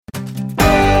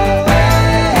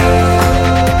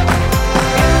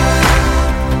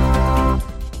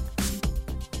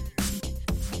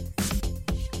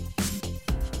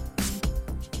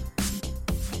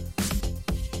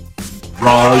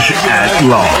Farage at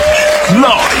Large,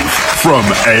 live from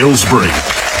Aylesbury.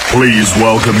 Please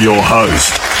welcome your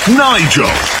host, Nigel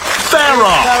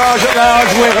Farage. Farage at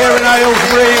Large, we're here in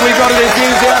Aylesbury. We've got an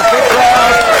enthusiastic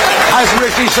crowd. Has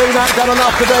Rishi Sunak done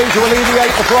enough today to alleviate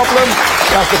the problem?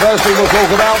 That's the first thing we'll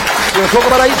talk about. We'll talk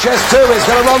about HS2. It's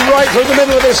going to run right through the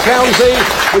middle of this county.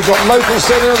 We've got local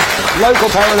singers, local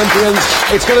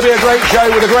Paralympians. It's going to be a great show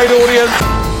with a great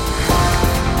audience.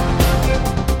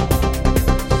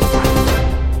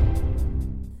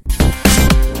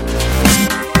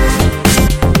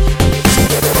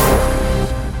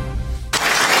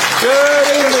 Good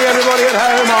evening, everybody at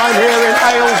home. I'm here in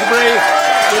Aylesbury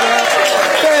with a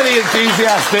fairly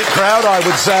enthusiastic crowd, I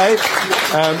would say.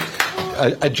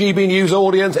 A GB News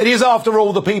audience. It is, after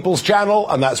all, the People's Channel,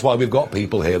 and that's why we've got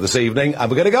people here this evening.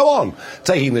 And we're going to go on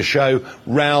taking the show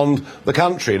round the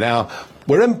country. Now,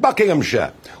 we're in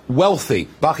Buckinghamshire. Wealthy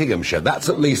Buckinghamshire. That's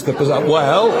at least the perception.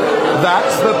 Well,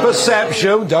 that's the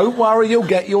perception. Don't worry, you'll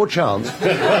get your chance.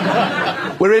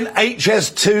 We're in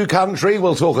HS2 country.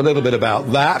 We'll talk a little bit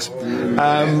about that.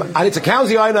 And it's a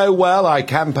county I know well. I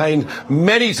campaigned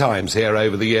many times here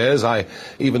over the years. I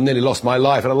even nearly lost my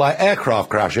life in a light aircraft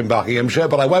crash in Buckinghamshire,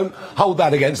 but I won't hold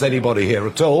that against anybody here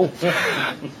at all.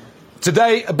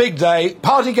 Today, a big day.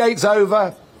 Partygate's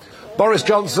over. Boris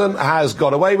Johnson has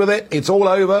got away with it. It's all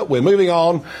over. We're moving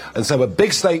on. And so a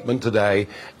big statement today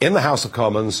in the House of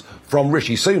Commons from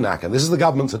Rishi Sunak. And this is the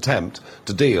government's attempt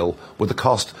to deal with the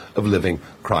cost of living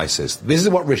crisis. This is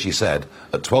what Rishi said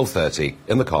at 12:30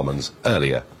 in the Commons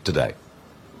earlier today.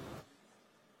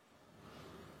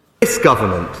 This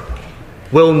government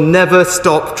will never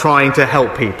stop trying to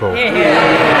help people,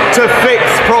 to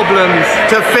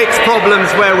fix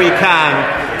problems where we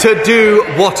can, to do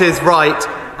what is right,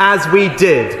 as we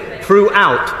did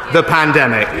throughout the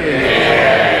pandemic.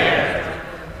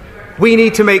 We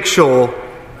need to make sure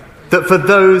that for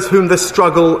those whom the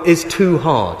struggle is too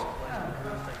hard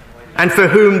and for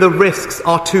whom the risks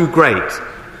are too great,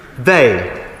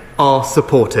 they are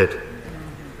supported.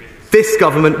 This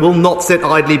government will not sit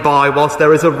idly by whilst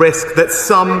there is a risk that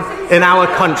some in our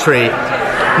country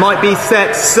might be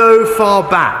set so far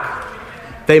back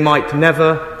they might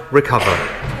never recover.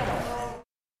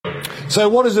 So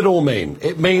what does it all mean?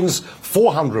 It means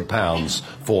 £400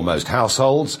 for most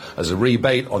households as a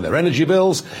rebate on their energy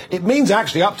bills. It means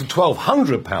actually up to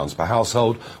 £1,200 per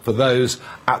household for those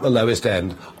at the lowest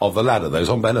end of the ladder, those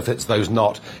on benefits, those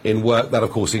not in work, that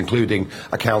of course including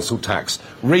a council tax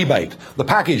rebate. The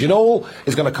package in all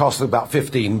is going to cost about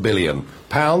 £15 billion.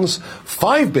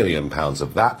 £5 billion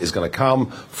of that is going to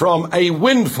come from a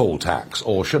windfall tax,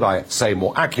 or should I say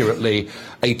more accurately,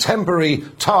 a temporary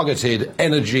targeted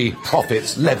energy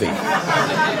profits levy.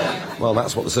 Well,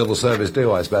 that's what the civil service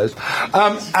do, I suppose.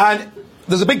 And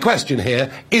there's a big question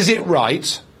here. Is it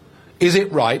right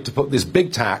to put this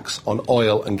big tax on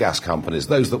oil and gas companies?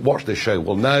 Those that watch this show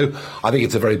will know. I think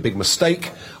it's a very big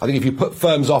mistake. I think if you put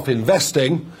firms off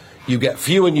investing, you get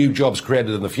fewer new jobs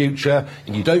created in the future,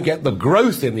 and you don't get the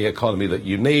growth in the economy that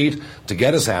you need to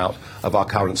get us out of our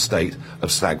current state of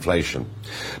stagflation.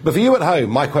 But for you at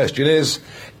home, my question is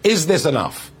this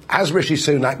enough? Has Rishi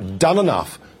Sunak done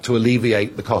enough to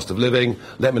alleviate the cost of living?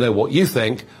 Let me know what you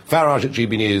think. Farage at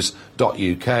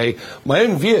gbnews.uk. My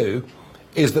own view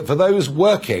is that for those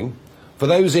working, for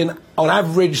those on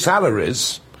average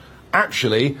salaries,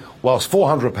 actually, whilst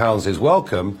 £400 is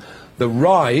welcome, the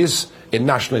rise in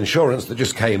national insurance that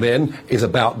just came in is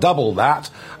about double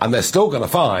that, and they're still going to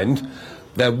find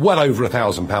they're well over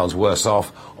 £1,000 worse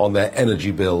off on their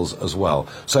energy bills as well.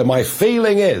 So my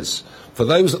feeling is, for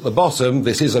those at the bottom,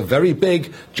 this is a very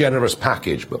big, generous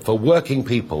package, but for working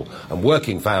people and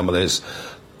working families,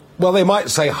 well, they might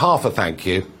say half a thank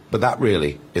you, but that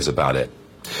really is about it.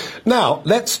 Now,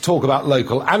 let's talk about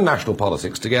local and national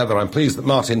politics together. I'm pleased that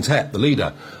Martin Tett, the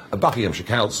leader of Buckinghamshire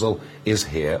Council, is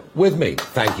here with me.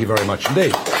 Thank you very much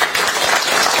indeed.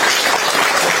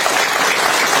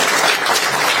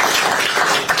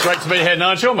 Great to be here,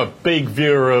 Nigel. I'm a big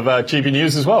viewer of GB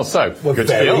News as well, so we're good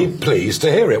very to be on. Pleased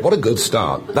to hear it. What a good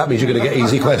start. That means you're going to get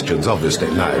easy questions, obviously.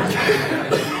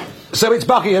 No. So it's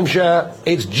Buckinghamshire,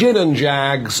 it's gin and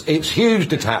jags, it's huge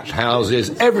detached houses,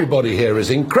 everybody here is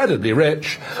incredibly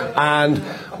rich, and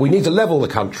we need to level the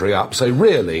country up, so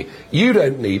really, you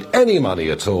don't need any money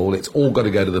at all, it's all got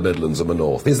to go to the Midlands and the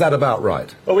North. Is that about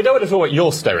right? Well, we don't want to talk about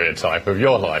your stereotype of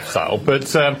your lifestyle,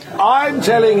 but I'm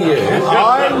telling you,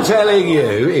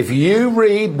 if you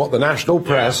read what the national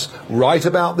press write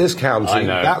about this county,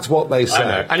 that's what they say.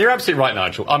 I know. And you're absolutely right,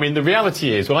 Nigel. I mean, the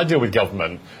reality is, when I deal with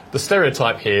government, the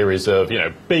stereotype here is of,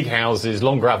 big houses,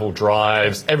 long gravel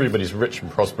drives, everybody's rich and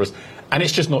prosperous. And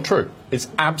it's just not true. It's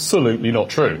absolutely not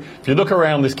true. If you look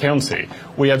around this county,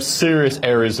 we have serious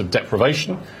areas of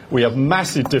deprivation. We have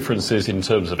massive differences in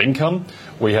terms of income.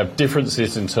 We have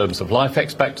differences in terms of life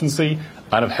expectancy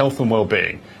and of health and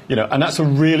well-being. And that's a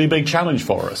really big challenge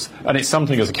for us. And it's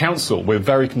something as a council we're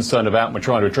very concerned about and we're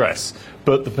trying to address.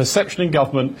 But the perception in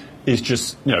government is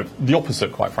just, the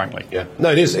opposite, quite frankly. Yeah.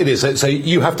 No, it is. So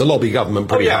you have to lobby government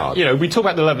pretty hard. We talk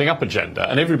about the levelling up agenda,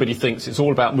 and everybody thinks it's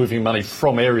all about moving money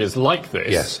from areas like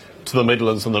this to the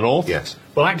Midlands and the North. Yes.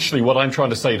 Well, actually, what I'm trying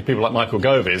to say to people like Michael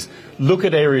Gove is, look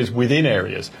at areas within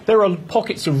areas. There are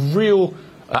pockets of real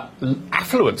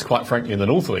affluence, quite frankly, in the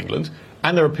north of England,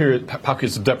 and there are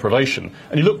pockets of deprivation.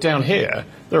 And you look down here,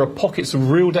 there are pockets of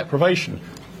real deprivation.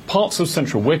 Parts of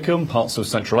central Wickham, parts of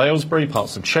central Aylesbury,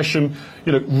 parts of Chesham,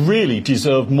 really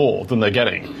deserve more than they're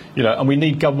getting. And we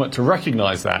need government to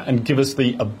recognise that and give us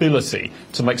the ability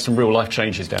to make some real life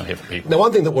changes down here for people. Now,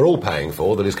 one thing that we're all paying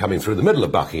for that is coming through the middle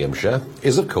of Buckinghamshire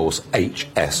is, of course,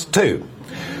 HS2.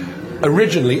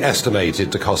 Originally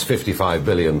estimated to cost £55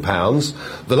 billion.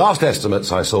 The last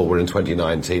estimates I saw were in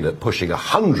 2019 at pushing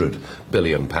 £100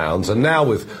 billion. And now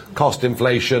with cost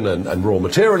inflation and raw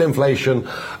material inflation,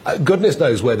 goodness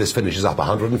knows where this finishes up,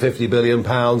 £150 billion.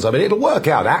 I mean, it'll work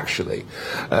out, actually,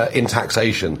 in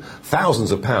taxation,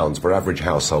 thousands of pounds per average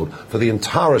household for the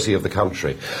entirety of the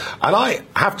country. And I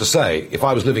have to say, if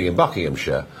I was living in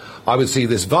Buckinghamshire, I would see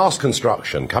this vast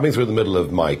construction coming through the middle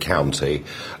of my county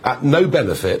at no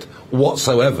benefit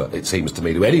whatsoever, it seems to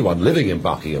me, to anyone living in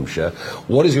Buckinghamshire.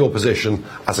 What is your position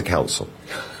as a council?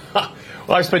 Well,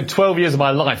 I've spent 12 years of my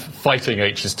life fighting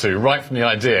HS2, right from the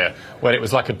idea when it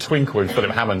was like a twinkle in Philip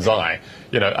Hammond's eye.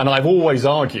 And I've always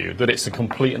argued that it's a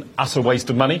complete and utter waste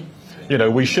of money.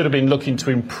 We should have been looking to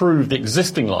improve the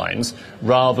existing lines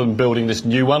rather than building this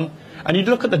new one. And you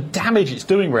look at the damage it's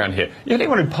doing around here.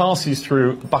 Anyone who passes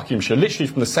through Buckinghamshire, literally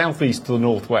from the southeast to the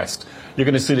northwest, you're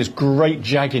going to see this great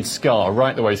jagged scar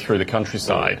right the way through the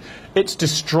countryside. It's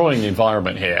destroying the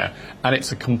environment here, and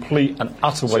it's a complete and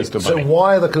utter waste of money. So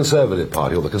why are the Conservative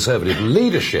Party or the Conservative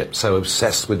leadership so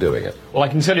obsessed with doing it? Well, I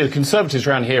can tell you the Conservatives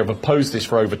around here have opposed this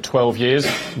for over 12 years,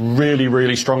 really,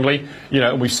 really strongly.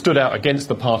 And we've stood out against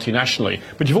the party nationally.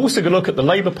 But you've also got to look at the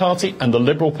Labour Party and the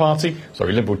Liberal Party,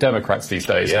 Liberal Democrats these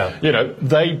days. Yeah.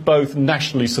 They both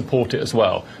nationally support it as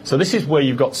well. So this is where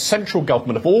you've got central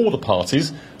government of all the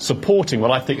parties supporting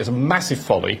what I think is a massive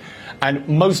folly, and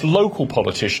most local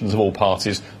politicians of all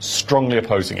parties strongly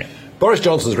opposing it. Boris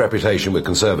Johnson's reputation with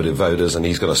Conservative voters, and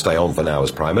he's going to stay on for now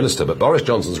as Prime Minister, but Boris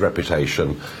Johnson's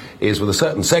reputation is with a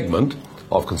certain segment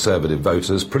of Conservative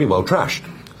voters pretty well trashed.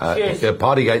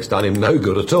 Partygate's done him no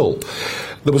good at all.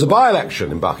 There was a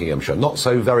by-election in Buckinghamshire not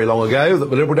so very long ago that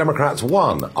the Liberal Democrats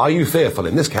won. Are you fearful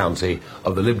in this county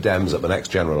of the Lib Dems at the next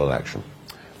general election?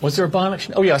 Was there a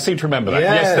by-election? Oh, yeah, I seem to remember that.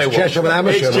 Yes, there was. Chesham and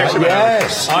Amersham.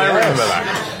 Yes, I remember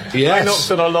that. Yes. I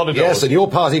knocked on a lot of doors. Yes, and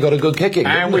your party got a good kicking.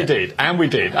 And we did.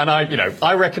 And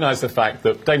I recognise the fact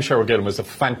that Dame Cheryl Gillen was a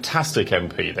fantastic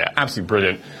MP there, absolutely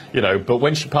brilliant. But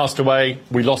when she passed away,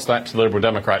 we lost that to the Liberal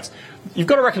Democrats. You've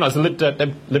got to recognise the Lib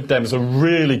Dems are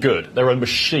really good. They're a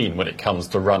machine when it comes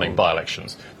to running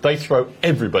by-elections. They throw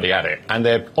everybody at it, and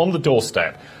they're on the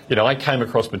doorstep. I came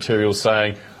across materials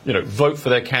saying, vote for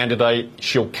their candidate,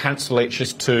 she'll cancel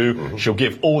HS2, she'll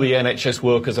give all the NHS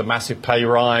workers a massive pay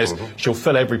rise, she'll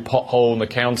fill every pothole in the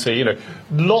county,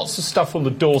 lots of stuff on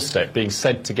the doorstep being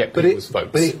said to get people's votes.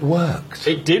 But it worked.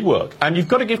 It did work. And you've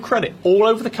got to give credit. All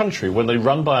over the country, when they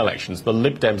run by-elections, the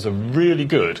Lib Dems are really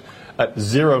good at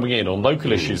zeroing in on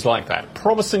local issues like that,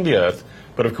 promising the earth,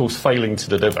 but of course failing to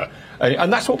deliver.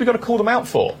 And that's what we've got to call them out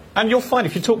for. And you'll find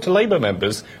if you talk to Labour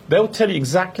members, they'll tell you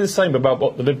exactly the same about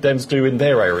what the Lib Dems do in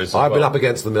their areas. I've been up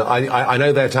against them. I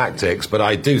know their tactics, but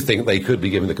I do think they could be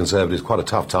giving the Conservatives quite a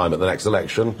tough time at the next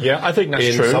election. Yeah, I think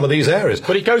that's true. In some of these areas.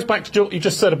 But it goes back to what you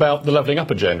just said about the levelling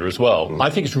up agenda as well. I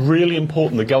think it's really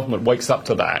important the government wakes up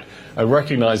to that and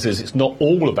recognises it's not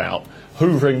all about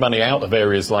hoovering money out of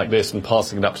areas like this and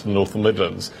passing it up to the North and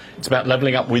Midlands. It's about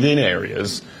levelling up within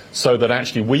areas so that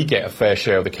actually we get a fair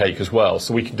share of the cake as well,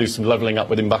 so we can do some levelling up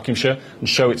within Buckinghamshire and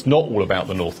show it's not all about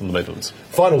the North and the Midlands.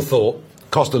 Final thought,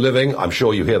 cost of living, I'm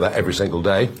sure you hear that every single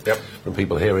day from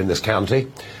people here in this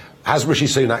county. Has Rishi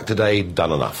Sunak today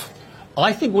done enough?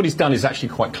 I think what he's done is actually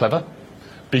quite clever.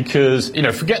 Because,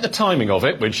 forget the timing of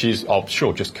it, which is,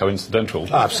 sure, just coincidental.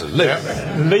 Absolutely.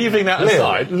 Leaving that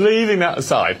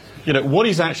aside, what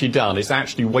he's actually done is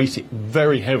actually weighted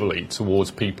very heavily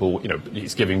towards people,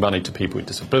 he's giving money to people with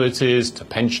disabilities, to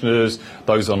pensioners,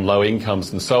 those on low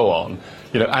incomes and so on,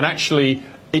 and actually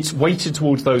it's weighted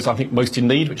towards those, I think, most in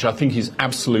need, which I think is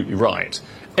absolutely right.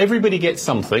 Everybody gets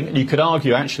something, and you could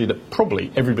argue actually that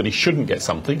probably everybody shouldn't get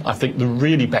something. I think the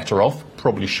really better off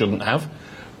probably shouldn't have.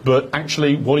 But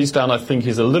actually what he's done, I think,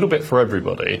 is a little bit for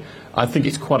everybody. I think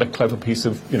it's quite a clever piece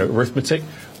of, arithmetic.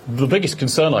 The biggest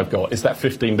concern I've got is that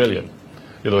 15 billion,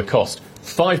 the cost.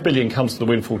 5 billion comes to the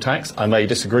windfall tax. I may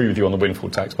disagree with you on the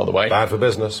windfall tax, by the way. Bad for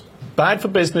business. Bad for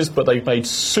business, but they've made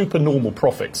super normal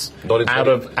profits out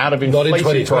of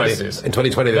inflated prices. In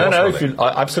 2020,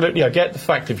 absolutely. I get the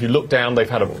fact if you look down, they've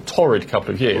had a torrid couple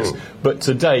of years. But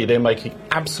today they're making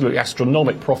absolutely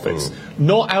astronomical profits,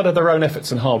 not out of their own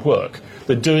efforts and hard work.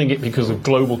 They're doing it because of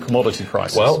global commodity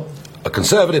prices. Well, a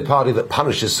Conservative Party that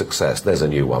punishes success. There's a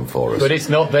new one for us. But it's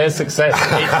not their success.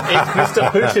 It's Mr.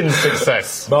 Putin's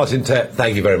success. Martin Tett,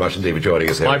 thank you very much indeed for joining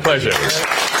us here. My pleasure.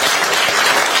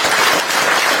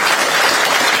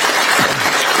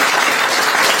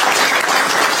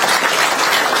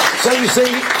 So you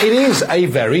see, it is a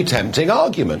very tempting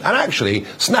argument. And actually,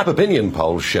 Snap opinion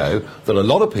polls show that a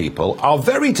lot of people are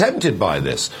very tempted by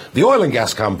this. The oil and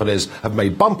gas companies have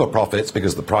made bumper profits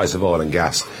because the price of oil and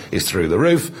gas is through the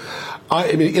roof.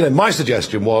 My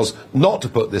suggestion was not to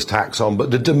put this tax on, but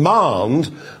to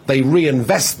demand they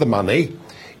reinvest the money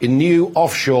in new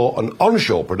offshore and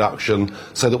onshore production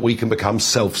so that we can become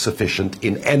self-sufficient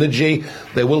in energy.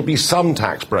 There will be some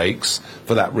tax breaks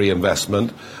for that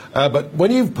reinvestment. But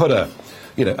when you've put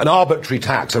an arbitrary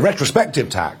tax, a retrospective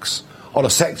tax, on a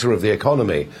sector of the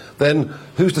economy, then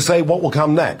who's to say what will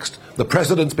come next? The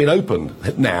precedent's been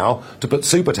opened now to put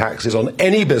super taxes on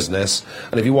any business,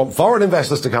 and if you want foreign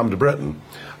investors to come to Britain,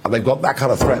 and they've got that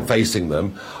kind of threat facing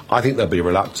them, I think they'll be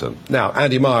reluctant. Now,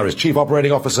 Andy Meyer is Chief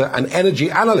Operating Officer and Energy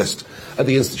Analyst at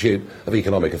the Institute of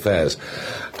Economic Affairs.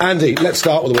 Andy, let's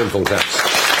start with the windfall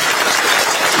tax.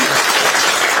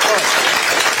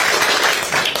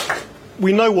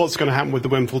 We know what's going to happen with the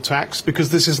windfall tax because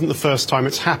this isn't the first time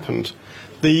it's happened.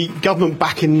 The government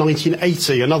back in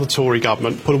 1980, another Tory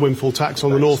government, put a windfall tax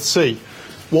on the North Sea.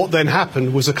 What then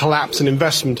happened was a collapse in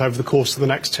investment over the course of the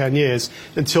next 10 years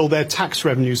until their tax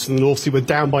revenues from the North Sea were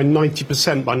down by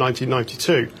 90% by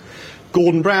 1992.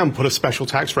 Gordon Brown put a special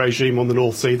tax regime on the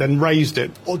North Sea, then raised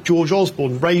it. George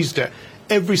Osborne raised it.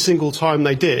 Every single time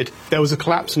they did, there was a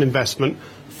collapse in investment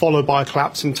followed by a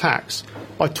collapse in tax.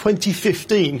 By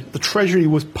 2015, the Treasury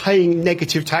was paying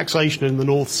negative taxation in the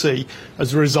North Sea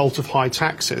as a result of high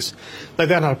taxes. They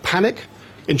then had a panic,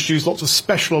 introduced lots of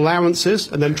special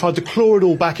allowances, and then tried to claw it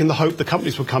all back in the hope the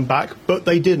companies would come back, but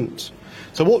they didn't.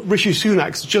 So what Rishi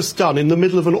Sunak's just done in the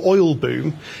middle of an oil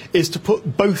boom is to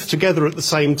put both together at the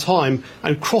same time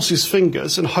and cross his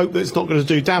fingers and hope that it's not going to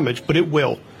do damage, but it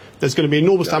will. There's going to be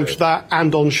enormous damage to that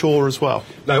and onshore as well.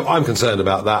 No, I'm concerned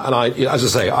about that. And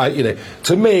as I say,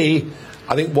 to me,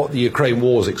 I think what the Ukraine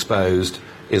war's exposed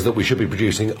is that we should be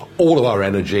producing all of our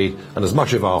energy and as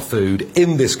much of our food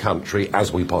in this country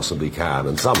as we possibly can.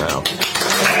 And somehow the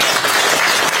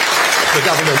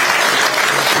government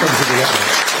comes together.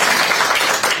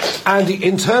 And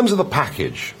in terms of the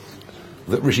package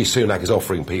that Rishi Sunak is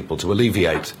offering people to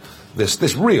alleviate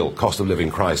this real cost of living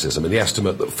crisis, I mean, the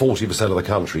estimate that 40% of the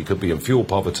country could be in fuel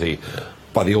poverty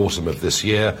by the autumn of this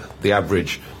year, the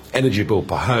average energy bill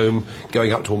per home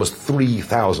going up to almost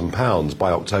 £3,000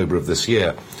 by October of this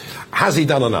year. Has he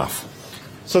done enough?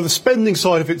 So the spending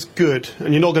side of it's good,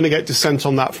 and you're not going to get dissent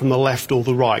on that from the left or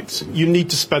the right. You need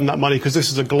to spend that money because this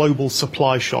is a global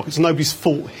supply shock. It's nobody's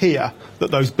fault here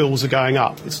that those bills are going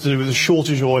up. It's to do with a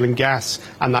shortage of oil and gas,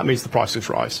 and that means the prices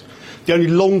rise. The only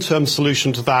long-term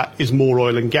solution to that is more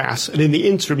oil and gas, and in the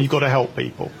interim, you've got to help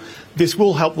people. This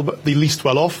will help the least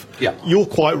well off. Yeah. You're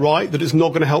quite right that it's not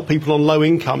going to help people on low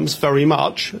incomes very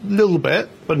much, a little bit,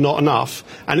 but not enough,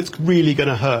 and it's really going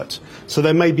to hurt. So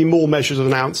there may be more measures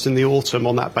announced in the autumn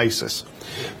on that basis.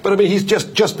 But I mean, he's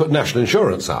just put national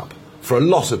insurance up for a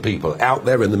lot of people out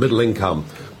there in the middle income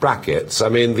brackets. I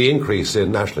mean, the increase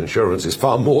in national insurance is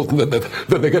far more than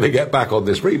they're going to get back on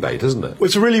this rebate, isn't it? Well,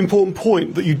 it's a really important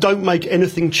point that you don't make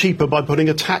anything cheaper by putting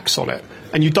a tax on it,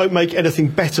 and you don't make anything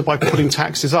better by putting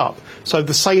taxes up. So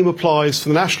the same applies for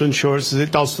the national insurance as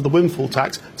it does for the windfall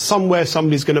tax. Somewhere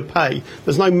somebody's going to pay.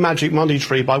 There's no magic money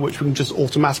tree by which we can just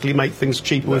automatically make things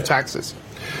cheaper with taxes.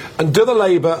 And do the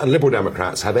Labour and Liberal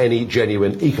Democrats have any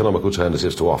genuine economic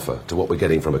alternatives to offer to what we're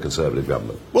getting from a Conservative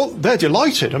government? Well, they're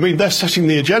delighted. I mean, they're setting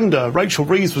the agenda. Rachel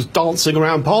Reeves was dancing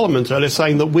around Parliament earlier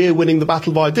saying that we're winning the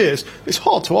battle of ideas. It's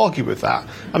hard to argue with that.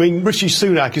 I mean, Rishi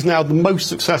Sunak is now the most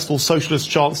successful socialist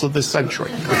chancellor of this century.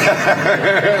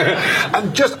 country.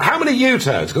 And just how many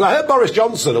U-turns? Because I heard Boris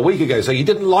Johnson a week ago say he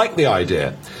didn't like the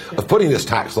idea of putting this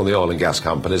tax on the oil and gas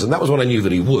companies, and that was when I knew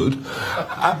that he would.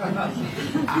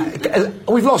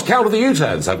 We've lost count of the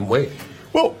U-turns, haven't we?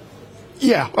 Well,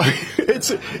 yeah,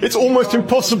 it's almost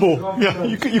impossible. Yeah,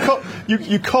 you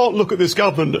can't look at this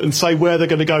government and say where they're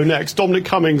going to go next. Dominic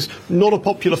Cummings, not a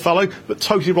popular fellow, but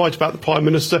totally right about the Prime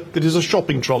Minister. That is a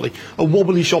shopping trolley, a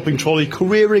wobbly shopping trolley,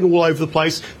 careering all over the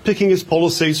place, picking his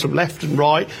policies from left and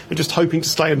right, and just hoping to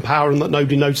stay in power and that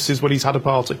nobody notices when he's had a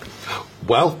party.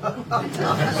 Well,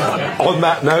 on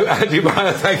that note, Andy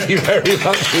Meyer, thank you very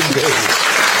much indeed.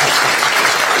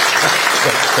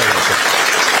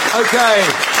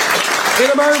 OK. In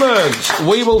a moment,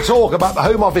 we will talk about the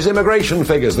Home Office immigration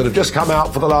figures that have just come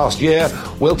out for the last year.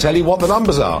 We'll tell you what the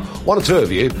numbers are. One or two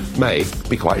of you may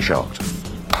be quite shocked.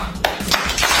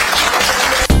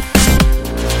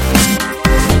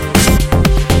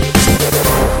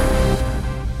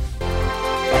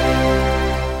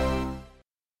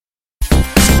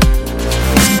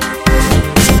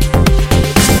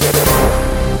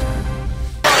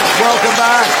 Welcome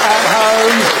back at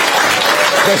home.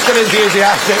 They're still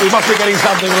enthusiastic. We must be getting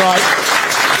something right.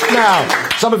 Now,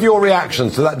 some of your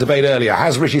reactions to that debate earlier.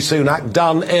 Has Rishi Sunak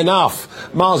done enough?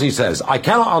 Marzi says, I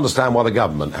cannot understand why the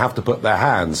government have to put their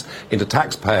hands into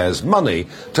taxpayers' money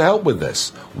to help with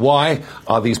this. Why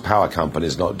are these power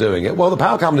companies not doing it? Well, the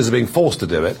power companies are being forced to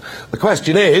do it. The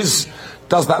question is,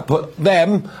 does that put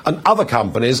them and other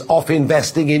companies off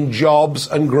investing in jobs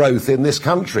and growth in this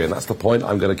country? And that's the point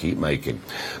I'm going to keep making.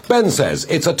 Ben says,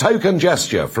 it's a token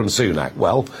gesture from Sunak.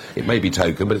 Well, it may be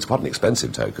token, but it's quite an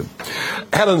expensive token.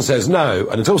 Helen says, no,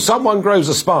 and until someone grows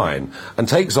a spine and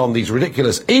takes on these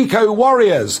ridiculous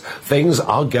eco-warriors, things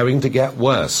are going to get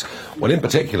worse. Well, in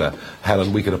particular,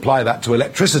 Helen, we can apply that to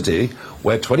electricity,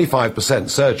 where 25%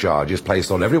 surcharge is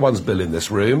placed on everyone's bill in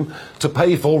this room to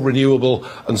pay for renewable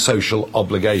and social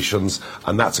obligations,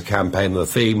 and that's a campaign and a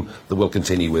theme that we'll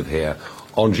continue with here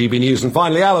on GB News. And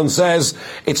finally, Alan says,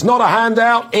 it's not a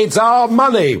handout, it's our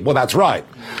money. Well, that's right.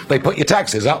 They put your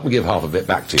taxes up, we give half of it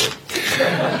back to you.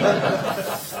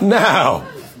 Now,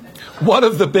 one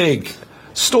of the big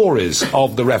stories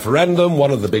of the referendum, one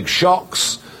of the big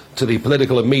shocks to the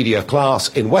political and media class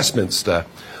in Westminster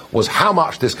was how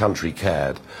much this country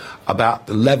cared about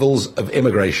the levels of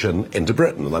immigration into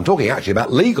Britain. And I'm talking actually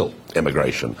about legal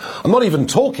immigration. I'm not even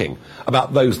talking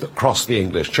about those that cross the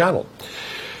English Channel.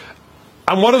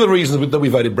 And one of the reasons that we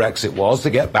voted Brexit was to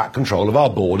get back control of our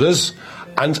borders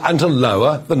and to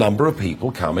lower the number of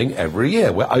people coming every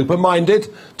year. We're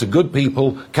open-minded to good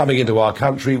people coming into our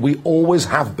country. We always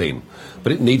have been.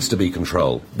 But it needs to be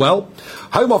controlled. Well,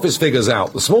 Home Office figures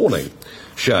out this morning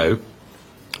show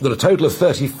that a total of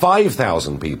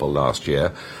 35,000 people last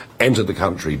year entered the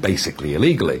country basically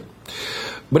illegally.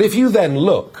 But if you then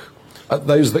look at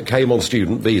those that came on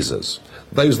student visas,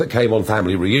 those that came on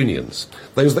family reunions,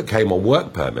 those that came on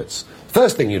work permits,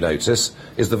 first thing you notice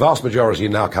is the vast majority are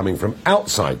now coming from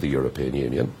outside the European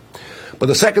Union. But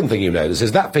the second thing you notice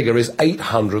is that figure is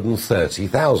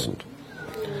 830,000.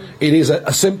 It is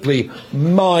a simply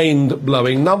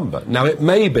mind-blowing number. Now, it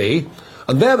may be,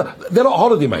 and they're not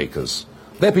holidaymakers.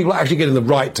 They're people actually getting the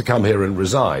right to come here and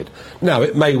reside. Now,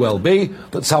 it may well be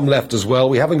that some left as well.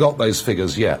 We haven't got those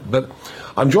figures yet. But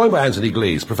I'm joined by Anthony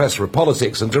Glees, Professor of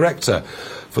Politics and Director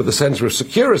for the Centre of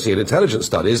Security and Intelligence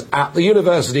Studies at the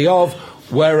University of,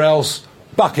 where else?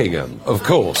 Buckingham, of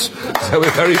course. So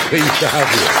we're very pleased to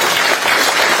have you.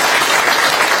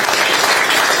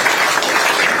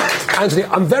 Anthony,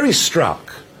 I'm very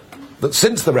struck that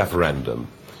since the referendum,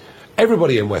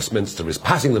 everybody in Westminster is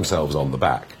patting themselves on the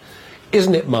back.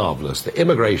 Isn't it marvellous that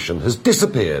immigration has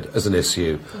disappeared as an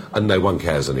issue and no one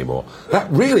cares anymore?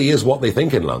 That really is what they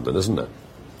think in London, isn't it?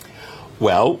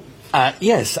 Well,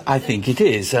 yes, I think it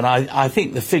is. And I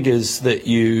think the figures that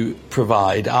you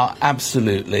provide are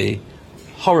absolutely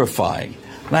horrifying.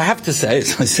 And I have to say,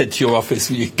 as I said to your office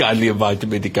when you kindly invited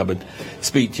me to come and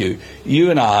speak to you,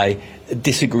 you and I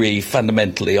disagree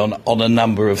fundamentally on a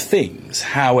number of things.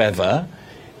 However,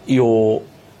 you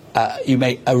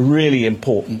make a really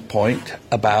important point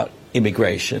about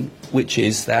immigration, which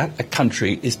is that a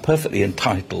country is perfectly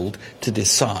entitled to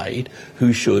decide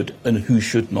who should and who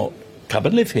should not come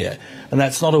and live here. And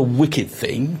that's not a wicked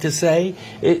thing to say.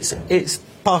 It's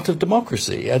part of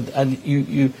democracy. And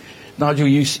you Nigel,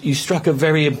 you struck a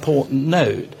very important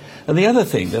note. And the other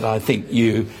thing that I think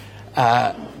you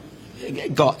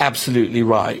got absolutely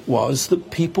right was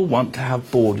that people want to have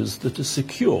borders that are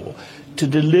secure. To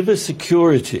deliver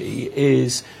security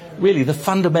is really the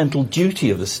fundamental duty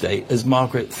of the state, as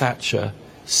Margaret Thatcher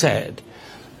said.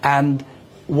 And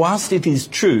whilst it is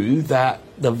true that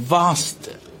the vast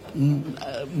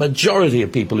majority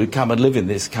of people who come and live in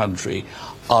this country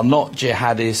are not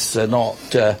jihadists, are not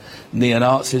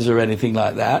neo-Nazis or anything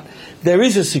like that, there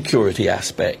is a security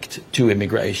aspect to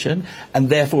immigration, and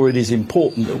therefore it is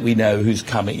important that we know who's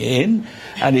coming in.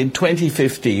 And in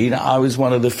 2015, I was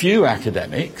one of the few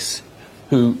academics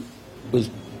who was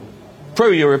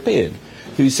pro-European,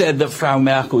 who said that Frau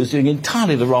Merkel was doing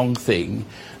entirely the wrong thing,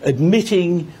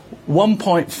 admitting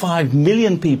 1.5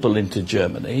 million people into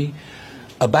Germany,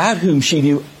 about whom she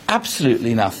knew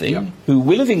absolutely nothing, who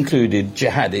will have included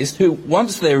jihadists, who,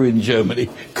 once they were in Germany,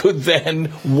 could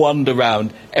then wander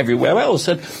around everywhere else.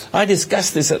 And I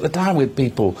discussed this at the time with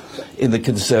people in the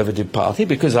Conservative Party,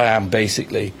 because I am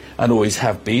basically, and always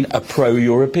have been, a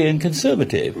pro-European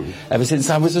Conservative, ever since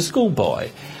I was a schoolboy.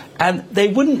 And they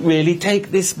wouldn't really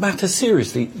take this matter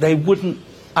seriously. They wouldn't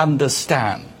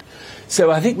understand. So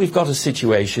I think we've got a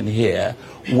situation here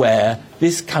where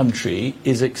this country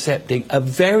is accepting a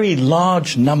very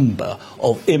large number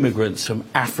of immigrants from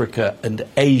Africa and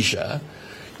Asia,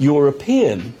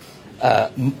 European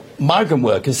migrant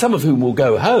workers, some of whom will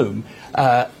go home.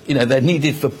 They're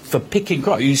needed for picking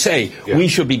crops. You say we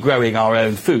should be growing our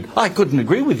own food. I couldn't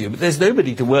agree with you, but there's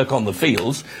nobody to work on the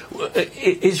fields.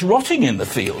 It's rotting in the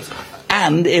fields.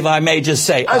 And if I may just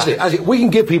say... we can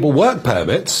give people work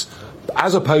permits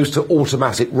as opposed to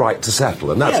automatic right to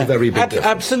settle, and that's a very big difference.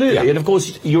 Absolutely, and of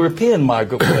course European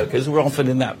migrant workers were often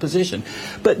in that position.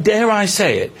 But dare I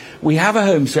say it, we have a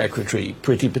Home Secretary,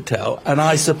 Priti Patel, and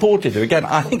I supported her. Again,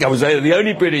 I think I was the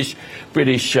only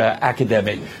British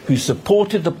academic who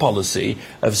supported the policy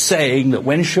of saying that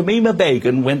when Shamima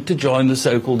Begum went to join the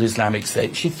so-called Islamic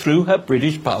State, she threw her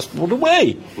British passport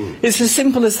away. It's as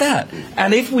simple as that.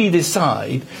 And if we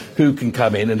decide who can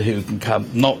come in and who can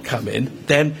not come in,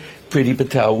 then Priti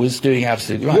Patel was doing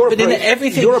absolutely right.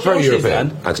 You're a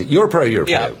pro-European. You're a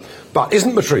pro-European. Yeah. But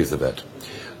isn't the truth of it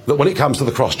that when it comes to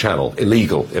the cross-channel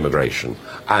illegal immigration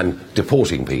and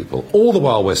deporting people, all the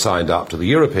while we're signed up to the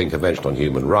European Convention on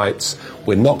Human Rights,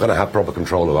 we're not going to have proper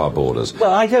control of our borders?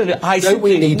 Well, I don't. Don't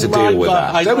we need to deal with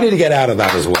that? Don't we need to get out of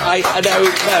that as well? I don't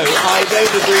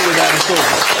agree with that at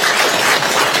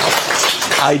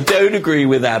all. I don't agree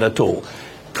with that at all.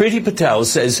 Priti Patel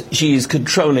says she is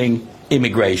controlling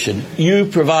immigration. You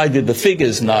provided the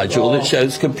figures, Nigel, that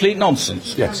shows complete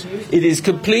nonsense. Yes. It is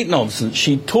complete nonsense.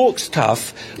 She talks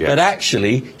tough, but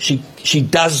actually she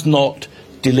does not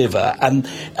deliver. And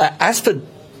as for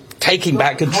taking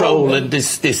back control and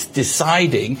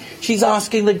deciding, she's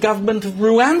asking the government of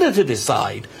Rwanda to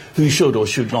decide who should or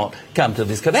should not come to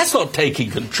this country. That's not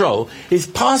taking control. It's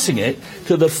passing it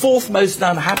to the fourth most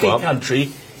unhappy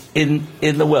country in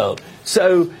the world.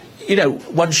 So,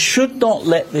 one should not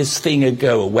let this thing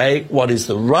go away. What is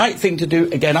the right thing to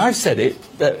do? Again, I've said it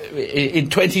in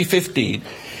 2015.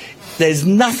 There's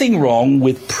nothing wrong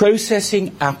with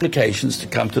processing applications to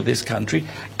come to this country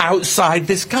outside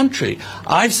this country.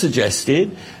 I've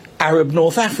suggested Arab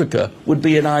North Africa would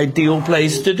be an ideal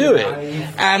place to do it.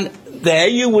 And there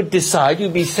you would decide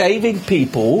you'd be saving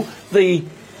people the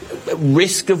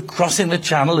risk of crossing the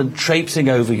channel and traipsing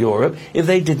over Europe if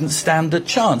they didn't stand a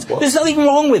chance. There's nothing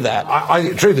wrong with that.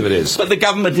 The truth of it is. But the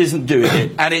government isn't doing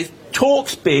it. And it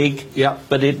talks big,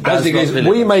 but it does not deliver.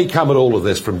 We may come at all of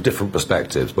this from different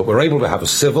perspectives, but we're able to have a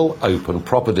civil, open,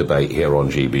 proper debate here on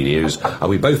GB News, and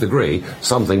we both agree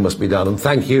something must be done. And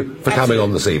thank you for coming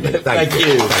on this evening. Thank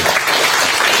you.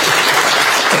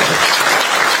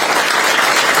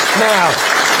 Now,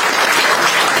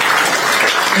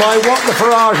 my What the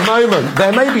Farage moment.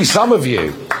 There may be some of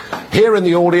you here in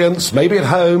the audience, maybe at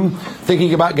home,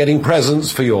 thinking about getting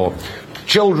presents for your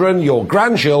children, your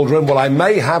grandchildren. Well, I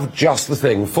may have just the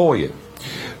thing for you.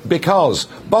 Because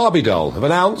Barbie Doll have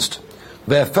announced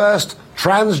their first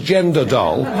transgender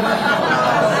doll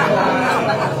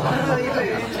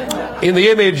in the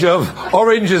image of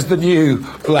Orange is the New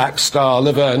Black star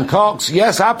Laverne Cox.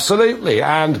 Yes, absolutely.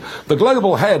 And the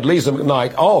global head, Lisa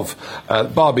McKnight, of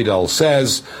Barbie Doll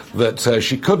says that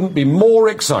she couldn't be more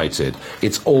excited.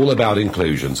 It's all about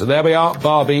inclusion. So there we are,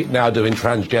 Barbie now doing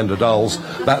transgender dolls.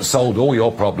 That solved all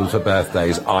your problems for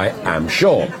birthdays, I am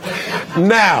sure.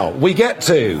 Now, we get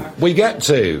to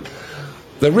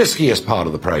the riskiest part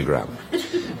of the programme.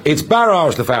 It's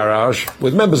Barrage the Farage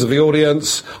with members of the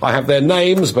audience. I have their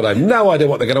names, but I have no idea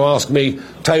what they're going to ask me.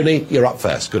 Tony, you're up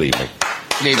first. Good evening.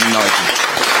 Good evening, Nigel.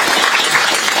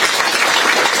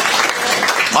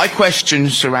 My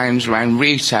question surrounds around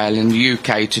retail in the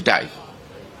UK today.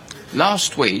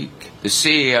 Last week, the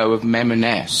CEO of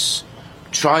M&S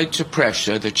tried to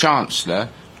pressure the Chancellor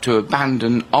to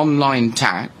abandon online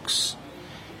tax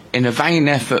in a vain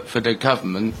effort for the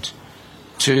government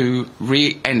to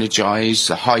re-energise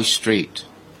the high street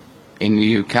in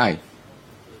the UK.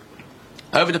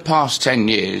 Over the past 10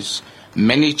 years,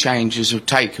 many changes have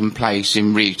taken place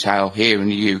in retail here in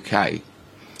the UK.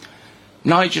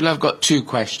 Nigel, I've got two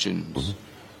questions.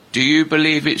 Do you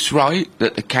believe it's right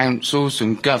that the councils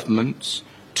and governments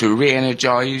to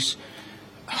re-energise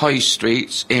high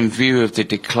streets in view of the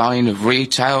decline of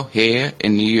retail here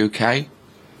in the UK?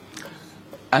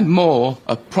 And more,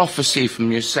 a prophecy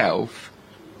from yourself,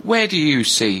 where do you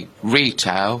see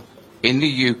retail in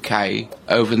the UK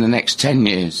over the next 10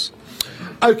 years?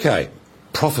 OK.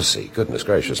 Prophecy, goodness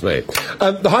gracious me.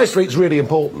 The high street's really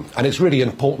important, and it's really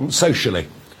important socially.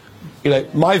 You know,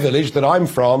 my village that I'm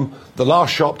from, the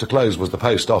last shop to close was the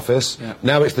post office. Yeah.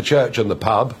 Now it's the church and the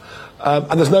pub.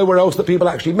 And there's nowhere else that people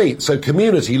actually meet. So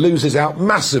community loses out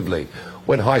massively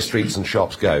when high streets and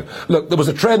shops go. Look, there was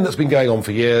a trend that's been going on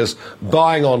for years,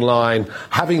 buying online,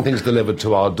 having things delivered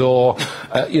to our door.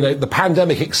 You know, the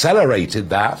pandemic accelerated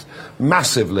that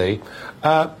massively.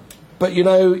 But, you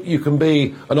know, you can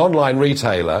be an online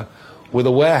retailer with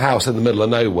a warehouse in the middle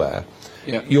of nowhere.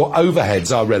 Yeah. Your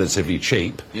overheads are relatively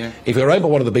cheap. Yeah. If you're owned by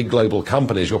one of the big global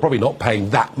companies, you're probably not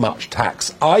paying that much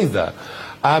tax either.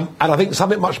 And I think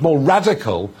something much more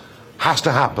radical has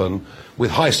to happen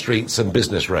with high streets and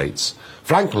business rates.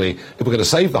 Frankly, if we're going to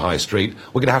save the high street,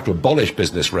 we're going to have to abolish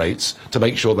business rates to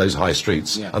make sure those high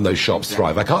streets and those shops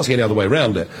thrive. I can't see any other way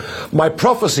around it. My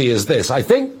prophecy is this. I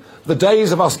think the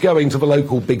days of us going to the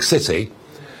local big city,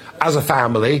 as a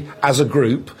family, as a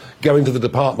group, going to the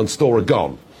department store are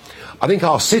gone. I think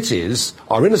our cities,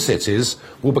 our inner cities,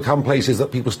 will become places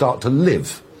that people start to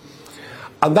live.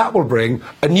 And that will bring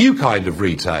a new kind of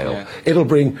retail. Yeah. It'll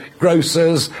bring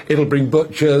grocers, it'll bring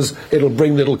butchers, it'll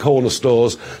bring little corner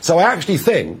stores. So I actually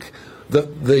think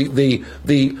that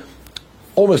the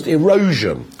almost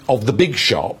erosion of the big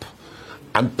shop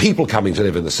and people coming to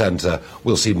live in the centre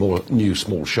will see more new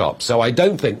small shops. So I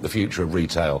don't think the future of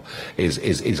retail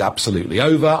is absolutely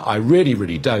over. I really,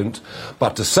 really don't.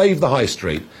 But to save the high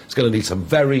street, it's going to need some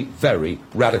very, very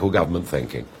radical government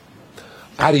thinking.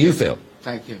 How do you feel?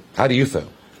 Thank you. How do you feel?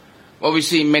 Well, we've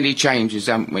seen many changes,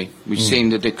 haven't we? We've seen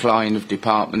the decline of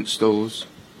department stores.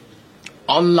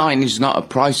 Online is not a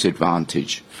price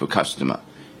advantage for customer.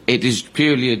 It is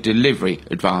purely a delivery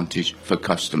advantage for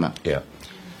customer. Yeah.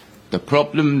 The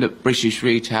problem that British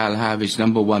retail have is,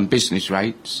 number one, business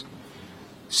rates.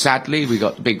 Sadly, we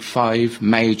got the big 5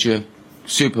 major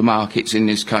supermarkets in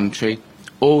this country,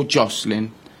 all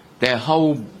jostling. Their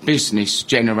whole business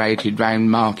generated round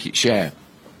market share.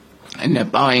 And their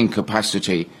buying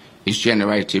capacity is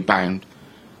generated round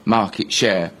market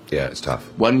share. Yeah, it's tough.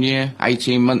 1 year,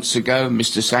 18 months ago,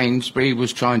 Mr. Sainsbury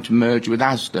was trying to merge with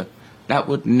Asda. That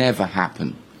would never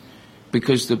happen,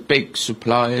 because the big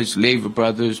suppliers, Lever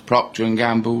Brothers, Procter &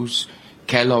 Gamble's,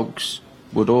 Kellogg's,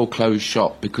 would all close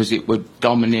shop because it would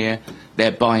domineer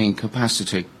their buying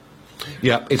capacity.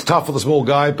 Yeah, it's tough for the small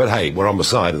guy, but hey, we're on the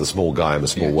side of the small guy and the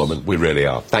small woman. We really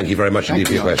are. Thank you very much indeed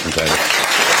for your question, Tony.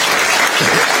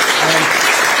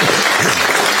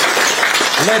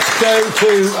 Let's go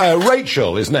to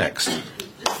Rachel is next.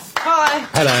 Hi.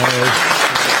 Hello.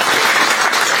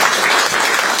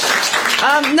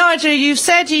 Nigel, you've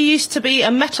said you used to be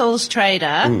a metals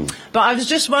trader, but I was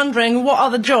just wondering, what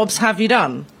other jobs have you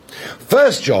done?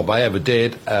 First job I ever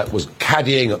did was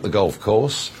caddying at the golf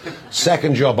course.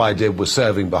 Second job I did was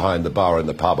serving behind the bar in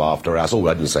the pub after hours. Oh,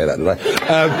 I didn't say that, did I?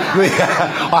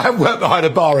 I have worked behind a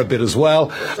bar a bit as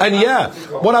well. And yeah,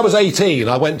 when I was 18,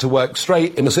 I went to work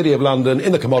straight in the City of London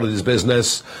in the commodities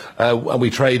business, and we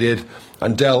traded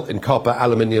and dealt in copper,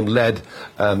 aluminium, lead,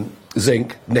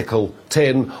 zinc, nickel,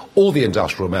 tin, all the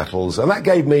industrial metals. And that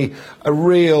gave me a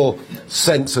real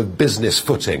sense of business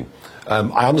footing.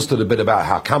 I understood a bit about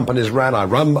how companies ran. I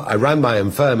ran my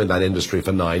own firm in that industry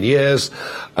for 9 years.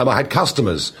 I had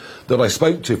customers that I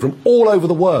spoke to from all over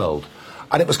the world.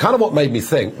 And it was kind of what made me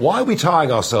think, why are we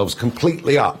tying ourselves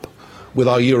completely up with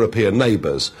our European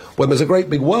neighbours when there's a great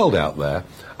big world out there?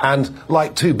 And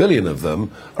like 2 billion of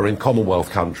them are in Commonwealth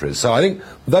countries. So I think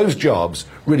those jobs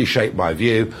really shaped my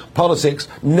view. Politics,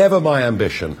 never my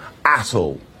ambition at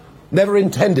all. Never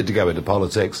intended to go into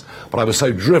politics, but I was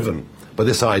so driven by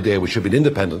this idea we should be an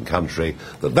independent country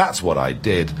that's what I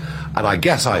did. And I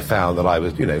guess I found that I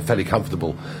was, fairly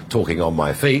comfortable talking on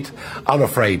my feet,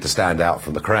 unafraid to stand out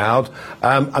from the crowd.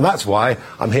 And that's why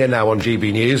I'm here now on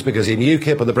GB News, because in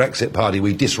UKIP and the Brexit Party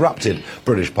we disrupted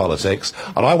British politics,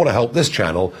 and I want to help this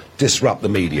channel disrupt the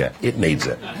media. It needs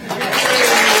it.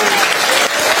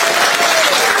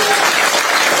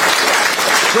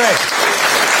 Greg.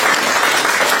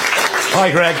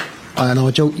 Hi, Greg.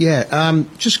 Nigel. Yeah,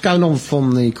 just going on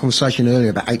from the conversation earlier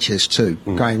about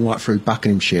HS2 going right through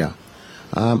Buckinghamshire.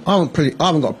 I haven't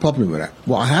got a problem with that.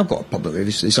 What I have got a problem with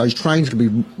is those trains can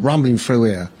be rumbling through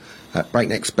here at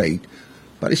breakneck speed,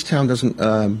 but this town doesn't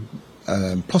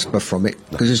prosper from it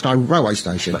because there's no railway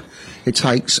station. It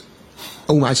takes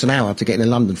almost an hour to get into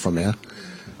London from here.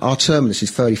 Our terminus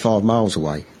is 35 miles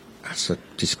away. That's a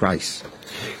disgrace.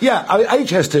 Yeah, I mean,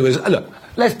 HS2 is... Look,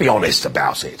 let's be honest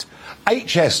about it.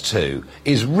 HS2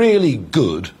 is really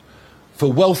good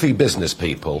for wealthy business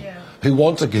people who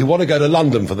want to go to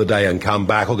London for the day and come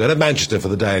back, or go to Manchester for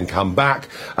the day and come back.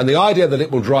 And the idea that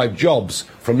it will drive jobs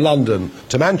from London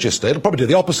to Manchester, it'll probably do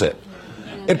the opposite.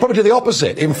 It'd probably do the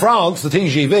opposite. In France, the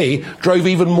TGV drove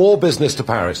even more business to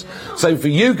Paris. So for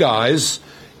you guys,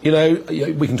 you know,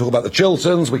 we can talk about the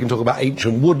Chilterns, we can talk about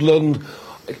Ancient Woodland.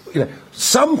 You know,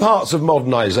 some parts of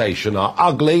modernisation are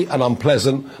ugly and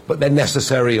unpleasant, but they're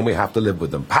necessary and we have to live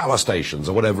with them. Power stations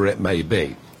or whatever it may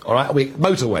be. All right,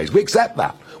 motorways, we accept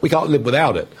that. We can't live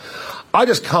without it. I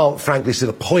just can't, frankly, see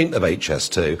the point of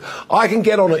HS2. I can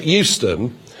get on at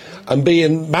Euston and be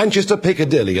in Manchester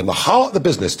Piccadilly, in the heart of the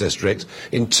business district,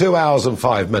 in 2 hours and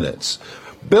 5 minutes.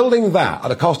 Building that at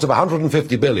a cost of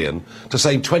 150 billion to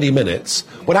save 20 minutes,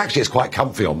 when actually it's quite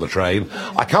comfy on the train.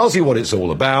 I can't see what it's all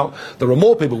about. There are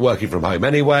more people working from home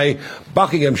anyway.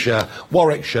 Buckinghamshire,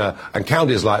 Warwickshire and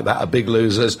counties like that are big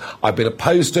losers. I've been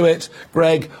opposed to it,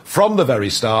 Greg, from the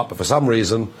very start, but for some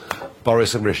reason,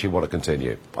 Boris and Rishi want to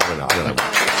continue. I don't know.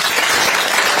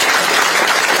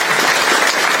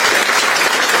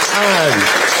 And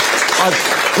I've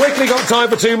quickly got time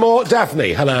for two more.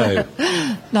 Daphne, hello.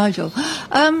 Nigel,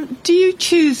 do you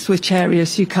choose which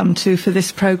areas you come to for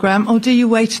this programme, or do you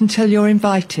wait until you're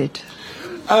invited?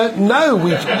 No,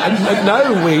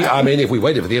 I mean, if we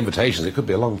waited for the invitations, it could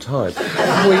be a long time.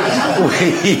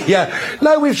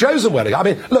 We've chosen Welling. I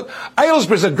mean, look,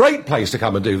 Aylesbury's a great place to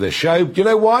come and do this show. Do you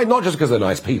know why? Not just because they're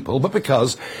nice people, but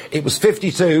because it was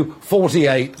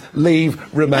 52-48,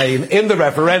 Leave, Remain in the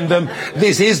referendum.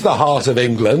 This is the heart of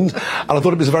England, and I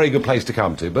thought it was a very good place to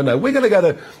come to. But no, we're going to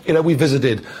go to, we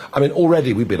visited, I mean,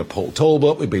 already we've been to Port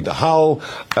Talbot, we've been to Hull,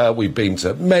 we've been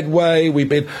to Medway, we've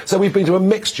been to a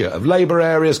mixture of Labour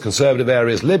areas, Conservative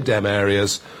areas, Lib Dem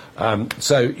areas.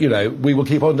 We will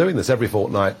keep on doing this every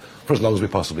fortnight for as long as we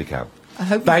possibly can. I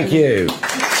hope. Thank you.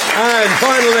 And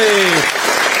finally,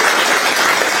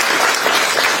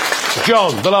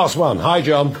 John, the last one. Hi,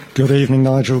 John. Good evening,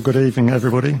 Nigel. Good evening,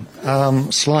 everybody.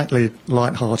 Slightly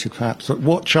light-hearted, perhaps, but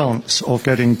what chance of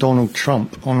getting Donald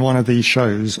Trump on one of these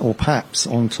shows, or perhaps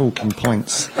on Talking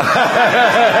Points?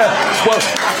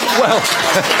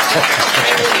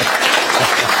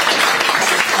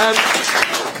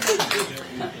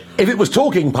 If it was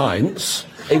Talking Pints,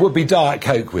 it would be Diet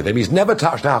Coke with him. He's never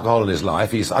touched alcohol in his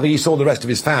life. I think he saw the rest of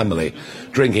his family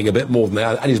drinking a bit more than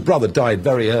that, and his brother died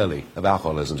very early of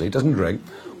alcoholism, so he doesn't drink,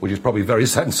 which is probably very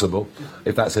sensible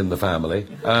if that's in the family.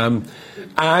 And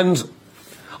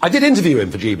I did interview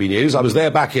him for GB News. I was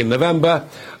there back in November.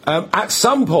 At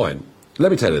some point,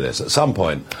 let me tell you this, at some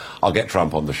point, I'll get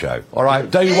Trump on the show. All right?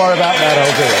 Don't you worry about that,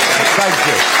 I'll do it. Thank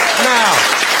you. Now,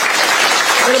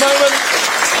 in a moment,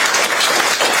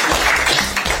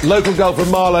 local girl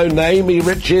from Marlow, Naomi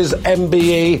Riches,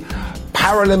 MBE,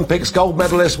 Paralympics gold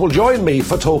medalist, will join me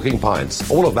for Talking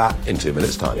Pints. All of that in 2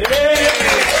 minutes' time.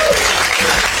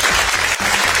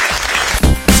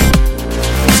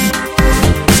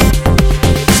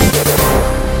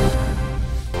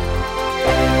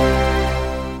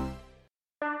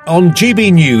 On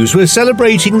GB News, we're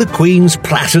celebrating the Queen's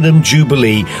Platinum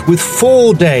Jubilee with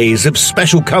 4 days of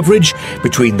special coverage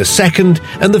between the 2nd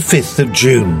and the 5th of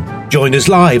June. Join us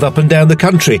live up and down the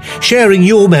country, sharing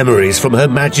your memories from Her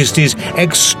Majesty's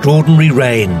extraordinary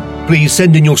reign. Please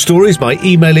send in your stories by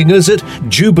emailing us at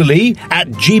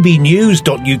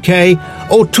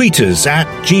jubilee@gbnews.uk or tweet us at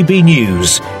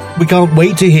gbnews. We can't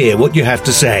wait to hear what you have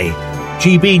to say.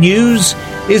 GB News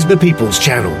is the People's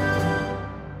Channel.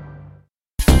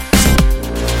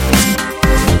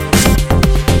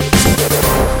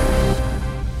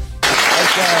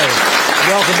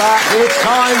 It's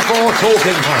time for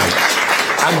Talking Pints.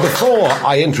 And before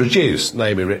I introduce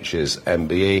Naomi Riches,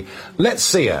 MBE, let's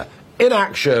see her in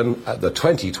action at the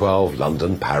 2012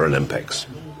 London Paralympics.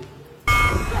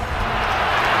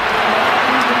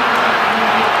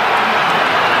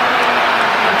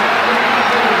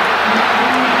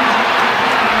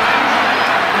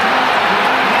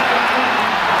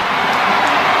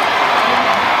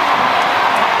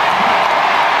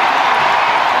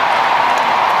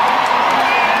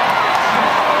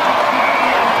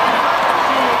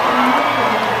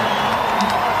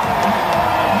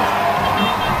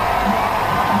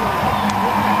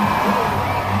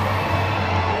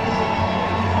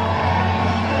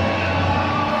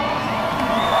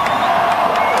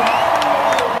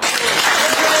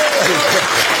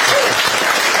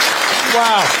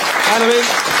 And I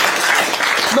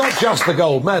mean, not just the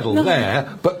gold medal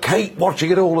there, but Kate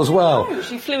watching it all as well.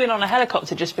 She flew in on a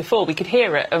helicopter just before. We could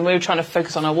hear it, and we were trying to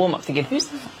focus on our warm-up, thinking, who's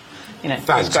that? You know, Fantastic.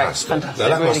 It was great. Fantastic. Now,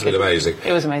 that really must have been good. amazing.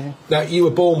 It was amazing. Now, you were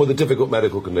born with a difficult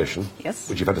medical condition. Yes.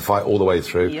 Which you've had to fight all the way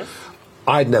through. Yes.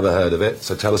 I'd never heard of it,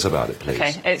 so tell us about it, please.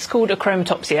 Okay, it's called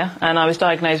achromatopsia, and I was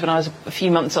diagnosed when I was a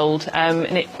few months old,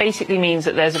 and it basically means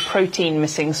that there's a protein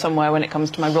missing somewhere when it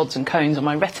comes to my rods and cones on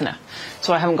my retina.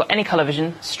 So I haven't got any colour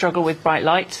vision, struggle with bright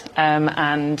light,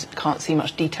 and can't see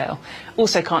much detail.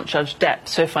 Also can't judge depth,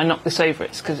 so if I knock this over,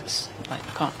 it's because it's like,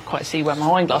 I can't quite see where my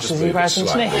wine glass is in comparison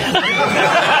to me. It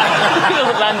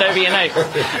doesn't land over your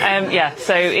nose. Yeah,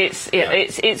 so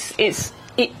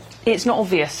it's not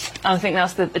obvious. I think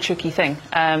that's the tricky thing.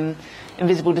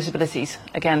 Invisible disabilities,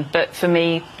 again. But for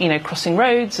me, you know, crossing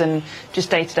roads and just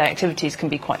day-to-day activities can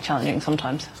be quite challenging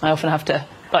sometimes. I often have to,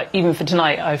 like, even for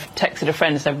tonight, I've texted a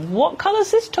friend and said, what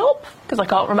colour's this top? Because I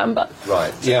can't remember.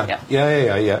 Right, yeah.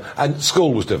 And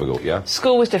school was difficult, yeah?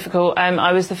 School was difficult.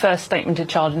 I was the first statemented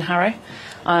child in Harrow.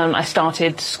 I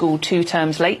started school 2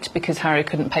 terms late because Harrow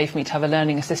couldn't pay for me to have a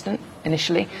learning assistant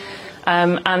initially.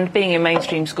 And being in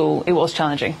mainstream school, it was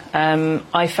challenging.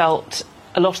 I felt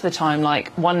a lot of the time like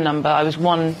one number. I was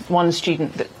one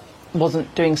student that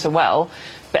wasn't doing so well,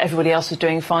 but everybody else was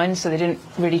doing fine, so they didn't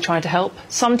really try to help.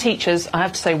 Some teachers, I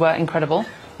have to say, were incredible,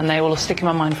 and they will stick in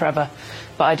my mind forever.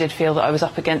 But I did feel that I was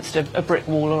up against a brick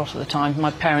wall a lot of the time.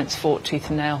 My parents fought tooth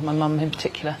and nail, my mum in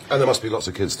particular. And there must be lots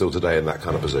of kids still today in that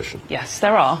kind of position. Yes,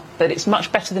 there are, but it's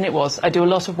much better than it was. I do a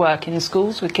lot of work in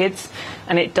schools with kids,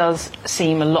 and it does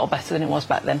seem a lot better than it was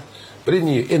back then. But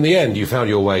in the end, you found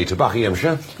your way to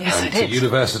Buckinghamshire, yes, and to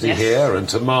university here, and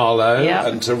to Marlow,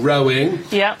 and to rowing.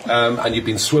 Yeah. And you've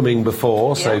been swimming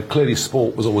before, so clearly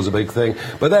sport was always a big thing.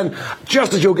 But then,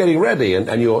 just as you're getting ready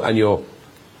and you're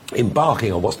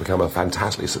embarking on what's become a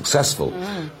fantastically successful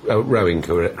rowing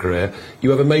career,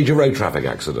 you have a major road traffic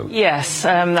accident. Yes,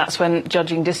 that's when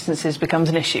judging distances becomes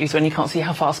an issue, when you can't see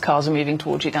how fast cars are moving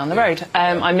towards you down the road.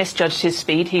 I misjudged his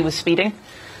speed. He was speeding,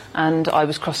 and I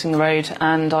was crossing the road,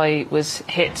 and I was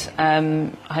hit.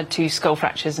 I had 2 skull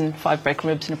fractures and 5 broken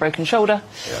ribs and a broken shoulder,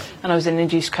 and I was in an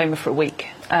induced coma for a week.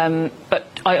 But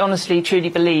I honestly, truly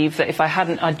believe that if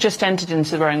I'd just entered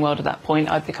into the rowing world at that point,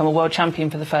 I'd become a world champion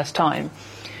for the first time.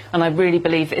 And I really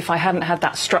believe that if I hadn't had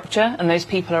that structure and those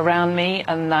people around me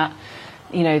and that,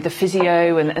 you know, the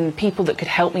physio and people that could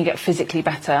help me get physically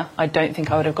better, I don't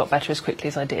think I would have got better as quickly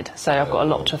as I did. So I've got a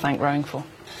lot to thank rowing for.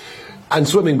 And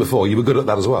swimming before, you were good at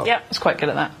that as well? Yeah, I was quite good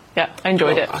at that. Yeah, I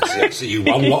enjoyed it. I see you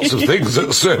won lots of things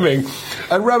at swimming.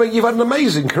 And rowing, you've had an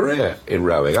amazing career in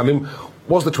rowing. I mean,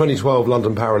 was the 2012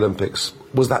 London Paralympics,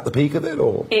 was that the peak of it,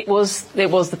 or...? It was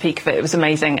the peak of it. It was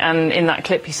amazing. And in that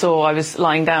clip you saw, I was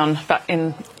lying down back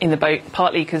in the boat,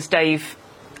 partly because Dave,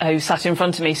 who sat in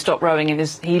front of me, stopped rowing, and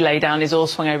he lay down, his oar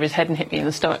swung over his head and hit me in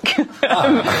the stomach.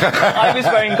 I was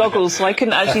wearing goggles, so I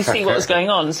couldn't actually see what was going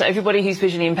on. So everybody who's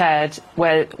visually impaired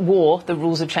the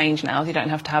rules have changed now, you don't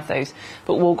have to have those,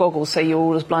 but wore goggles so you're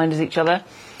all as blind as each other.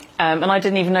 And I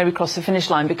didn't even know we crossed the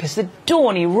finish line because the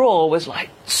Dorney roar was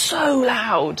like so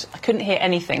loud. I couldn't hear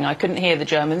anything. I couldn't hear the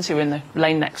Germans who were in the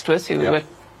lane next to us, who we were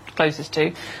closest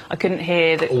to. I couldn't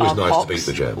hear the Always nice pops. to beat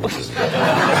the Germans, isn't it?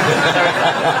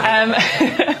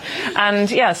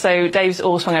 And yeah, so Dave's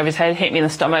oar swung over his head, hit me in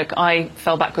the stomach. I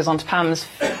fell backwards onto Pam's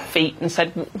feet and said,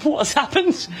 "What has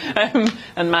happened?"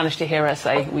 And managed to hear her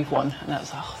say, "We've won." And I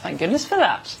was like, "Oh, thank goodness for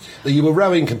that." You were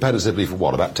rowing competitively for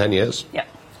what, about 10 years? Yeah.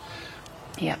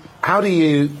 Yeah. How do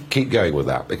you keep going with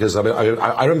that? Because I mean,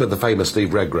 I remember the famous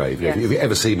Steve Redgrave. Yes. If you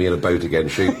ever see me in a boat again,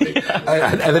 shoot me.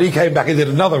 and then he came back and did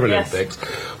another Olympics.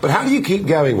 But how do you keep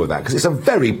going with that? Because it's a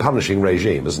very punishing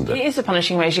regime, isn't it? It is a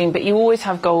punishing regime, but you always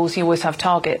have goals, you always have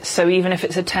targets. So even if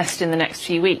it's a test in the next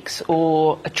few weeks,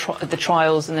 or the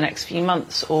trials in the next few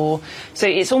months, so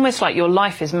it's almost like your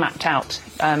life is mapped out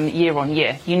year on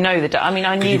year. You know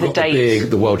I knew the dates.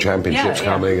 The World Championships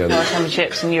coming, and World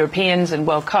Championships and Europeans and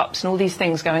World Cups and all these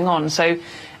things going on. So,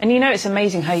 and it's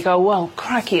amazing how you go, well,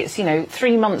 crikey, it's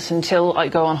 3 months until I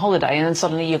go on holiday, and then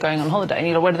suddenly you're going on holiday,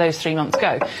 and where do those 3 months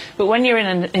go? But when you're in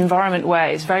an environment where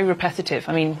it's very repetitive,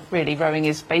 I mean, really, rowing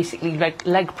is basically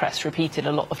leg press repeated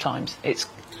a lot of times. It's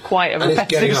quite a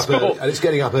repetitive sport. And it's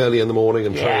getting up early in the morning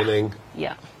and training.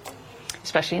 Yeah,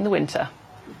 especially in the winter.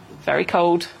 Very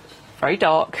cold, very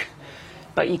dark.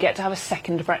 But you get to have a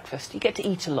second breakfast. You get to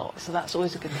eat a lot, so that's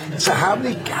always a good thing. So how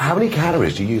many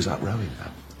calories do you use up rowing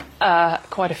then?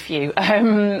 Quite a few.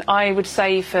 I would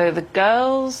say for the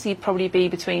girls, you'd probably be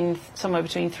somewhere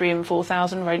between 3,000 and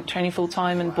 4,000 training full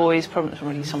time, and boys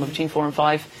probably somewhere between 4 and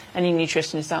 5. Any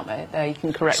nutritionists out there you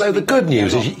can correct. So the good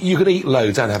news is you could eat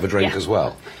loads and have a drink as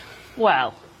well.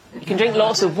 Well, You can drink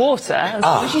lots of water as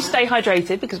long as you stay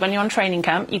hydrated, because when you're on training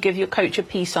camp, you give your coach a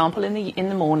pee sample in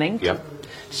the morning. Yep.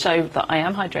 So that I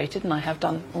am hydrated and I have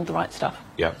done all the right stuff.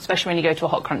 Yep. Especially when you go to a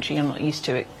hot country, you're not used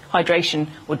to it. Hydration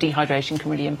or dehydration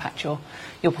can really impact your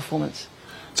performance.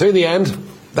 So in the end,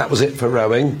 that was it for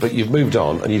rowing, but you've moved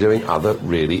on and you're doing other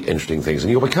really interesting things,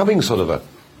 and you're becoming sort of a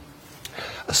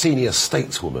senior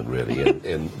stateswoman, really,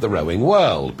 in the rowing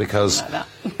world, because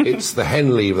it's the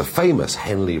famous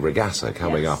Henley Regatta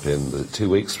coming up in 3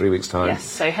 weeks' time. Yes,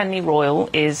 so Henley Royal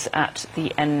is at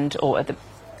the end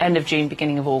of June,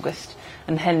 beginning of August,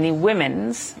 and Henley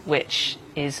Women's, which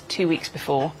is 2 weeks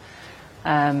before,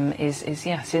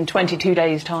 is in 22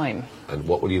 days' time. And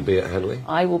what will you be at Henley?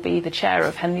 I will be the chair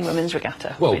of Henley Women's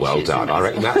Regatta. Well done. I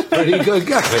reckon that's pretty good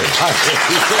going.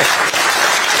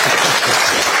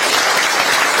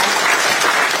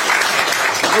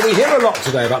 Well, we hear a lot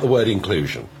today about the word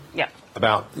inclusion. Yeah.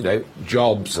 About,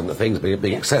 jobs and the things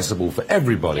being accessible for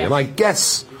everybody. Yeah. And I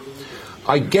guess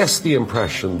the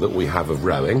impression that we have of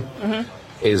rowing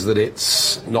is that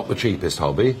it's not the cheapest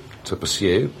hobby to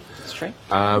pursue. That's true.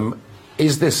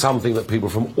 Is this something that people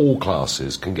from all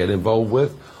classes can get involved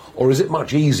with? Or is it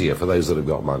much easier for those that have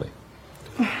got money?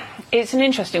 It's an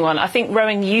interesting one. I think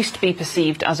rowing used to be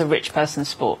perceived as a rich person's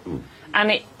sport.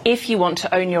 And if you want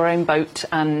to own your own boat,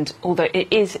 and although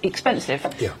it is expensive,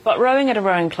 but rowing at a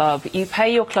rowing club, you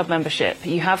pay your club membership,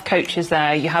 you have coaches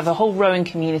there, you have a whole rowing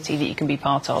community that you can be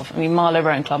part of. I mean, Marlow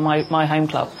Rowing Club, my home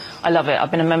club, I love it.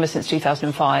 I've been a member since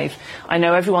 2005. I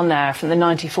know everyone there, from the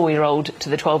 94-year-old to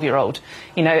the 12-year-old,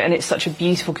 and it's such a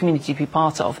beautiful community to be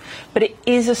part of. But it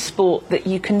is a sport that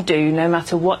you can do no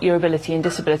matter what your ability and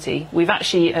disability. We've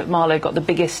actually, at Marlow, got the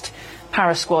biggest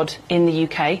para squad in the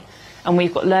UK. And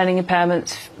we've got learning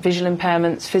impairments, visual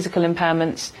impairments, physical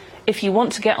impairments. If you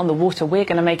want to get on the water, we're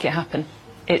going to make it happen.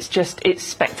 It's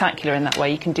spectacular in that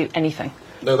way. You can do anything.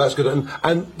 No, that's good.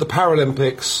 And the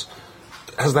Paralympics,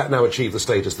 has that now achieved the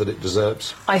status that it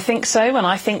deserves? I think so, and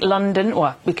I think London,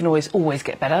 well, we can always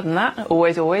get better than that.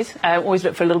 Always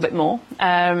look for a little bit more.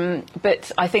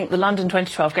 But I think the London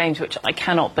 2012 Games, which I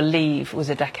cannot believe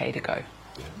was a decade ago,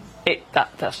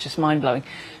 that's just mind-blowing.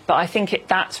 But I think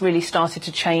that's really started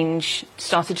to change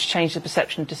the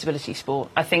perception of disability sport.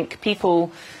 I think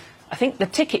the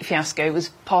ticket fiasco was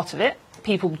part of it.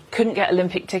 People couldn't get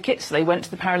Olympic tickets, so they went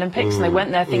to the Paralympics, and they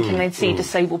went there thinking they'd see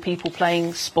disabled people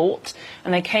playing sport,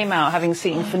 and they came out having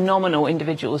seen phenomenal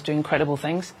individuals do incredible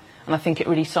things. And I think it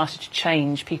really started to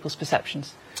change people's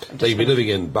perceptions. So you've been living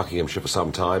in Buckinghamshire for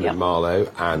some time, in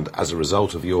Marlow, and as a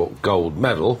result of your gold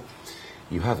medal,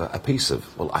 you have a piece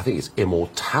of, well, I think it's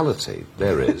immortality.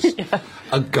 There is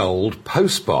a gold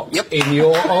postbox in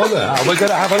your honour. And we're going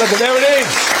to have a look at there it is.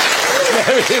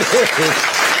 There it is.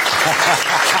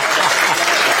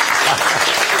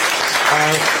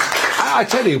 I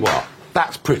tell you what,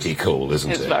 that's pretty cool, isn't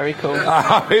it? It's very cool.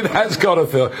 I mean, that's got to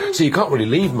feel... So you can't really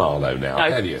leave Marlow now,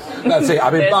 can you? That's it.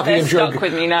 I mean, Buckinghamshire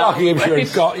with me now.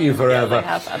 Buckinghamshire's got you forever. Yeah, they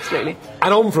have, absolutely.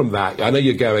 And on from that, I know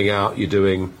you're going out, you're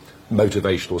doing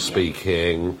motivational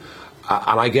speaking,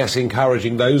 and I guess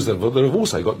encouraging those that have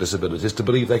also got disabilities to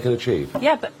believe they can achieve.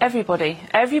 Yeah, but everybody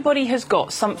has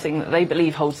got something that they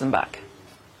believe holds them back.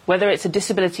 Whether it's a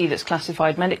disability that's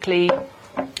classified medically,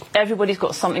 everybody's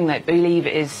got something they believe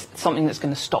is something that's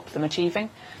going to stop them achieving.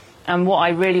 And what I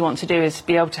really want to do is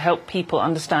be able to help people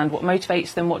understand what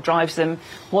motivates them, what drives them,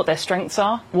 what their strengths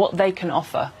are, what they can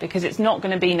offer, because it's not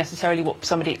going to be necessarily what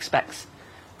somebody expects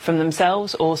from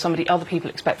themselves or other people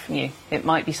expect from you. It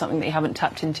might be something that you haven't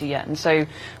tapped into yet. And so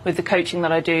with the coaching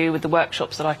that I do, with the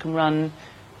workshops that I can run,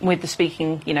 with the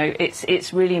speaking,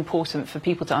 it's really important for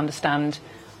people to understand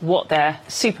what their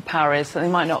superpower is that they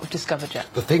might not have discovered yet.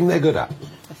 The thing they're good at.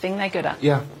 The thing they're good at.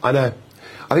 Yeah, I know.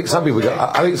 I think some people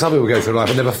go through life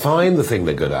and never find the thing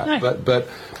they're good at. No.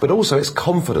 But also it's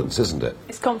confidence, isn't it?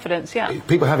 It's confidence, yeah.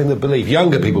 People having the belief,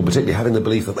 younger people particularly, having the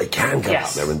belief that they can go out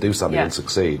there and do something and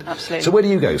succeed. Absolutely. So where do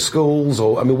you go? Schools,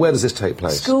 or where does this take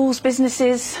place? Schools,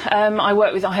 businesses.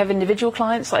 I have individual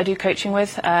clients that I do coaching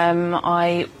with.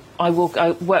 I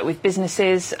work with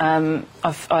businesses.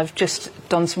 I've just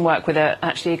done some work with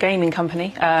a gaming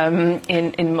company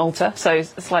in Malta, so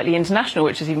it's slightly international,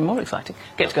 which is even more exciting.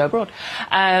 Get to go abroad,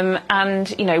 and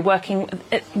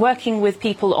working with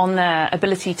people on their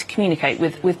ability to communicate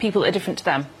with people that are different to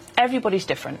them. Everybody's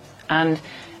different, and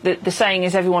the saying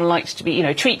is everyone likes to be,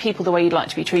 treat people the way you'd like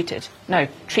to be treated. No,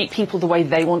 treat people the way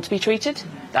they want to be treated.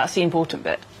 That's the important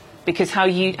bit, because how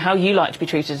you like to be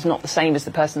treated is not the same as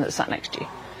the person that's sat next to you.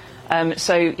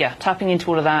 Tapping into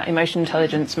all of that, emotional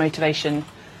intelligence, motivation,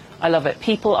 I love it.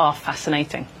 People are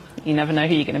fascinating. You never know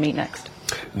who you're going to meet next.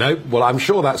 No, well, I'm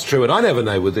sure that's true, and I never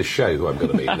know with this show who I'm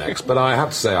going to meet next. But I have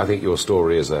to say, I think your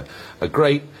story is a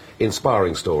great,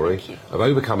 inspiring story of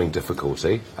overcoming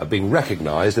difficulty, of being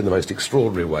recognised in the most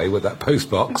extraordinary way with that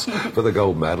postbox for the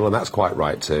gold medal, and that's quite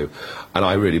right too. And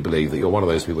I really believe that you're one of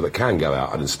those people that can go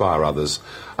out and inspire others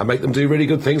and make them do really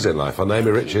good things in life. I'm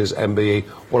Naomi Riches, MBE.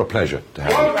 What a pleasure to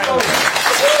have you.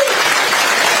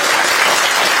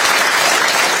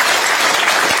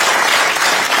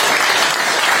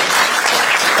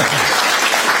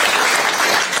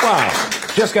 Wow.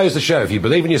 Just goes to show, if you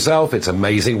believe in yourself, it's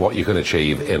amazing what you can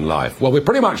achieve in life. Well, we're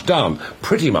pretty much done,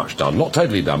 not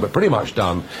totally done, but pretty much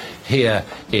done here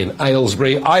in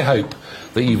Aylesbury. I hope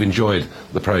that you've enjoyed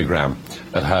the programme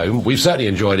at home. We've certainly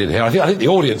enjoyed it here. I think the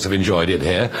audience have enjoyed it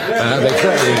here. They've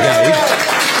certainly engaged.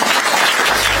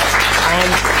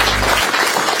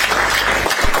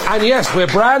 And yes, we're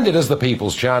branded as the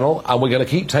People's Channel, and we're going to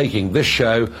keep taking this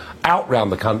show out round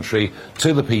the country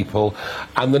to the people.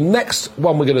 And the next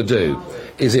one we're going to do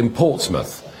is in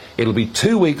Portsmouth. It'll be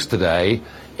 2 weeks today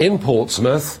in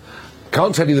Portsmouth.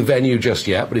 Can't tell you the venue just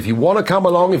yet, but if you want to come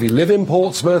along, if you live in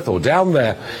Portsmouth or down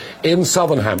there in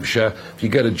southern Hampshire, if you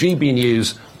go to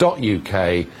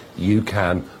gbnews.uk, you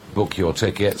can book your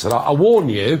tickets. And I warn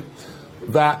you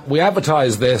that we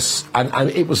advertised this and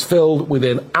it was filled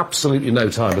within absolutely no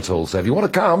time at all. So if you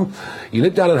want to come, you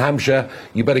live down in Hampshire,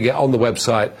 you better get on the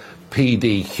website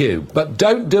PDQ. But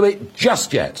don't do it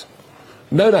just yet.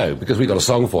 No, because we've got a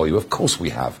song for you. Of course we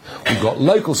have. We've got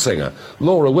local singer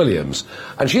Laura Williams,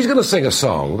 and she's going to sing a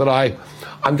song that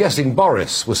I'm guessing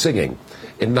Boris was singing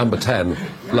in number 10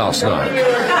 last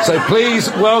night. So please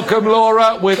welcome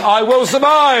Laura with I Will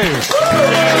Survive.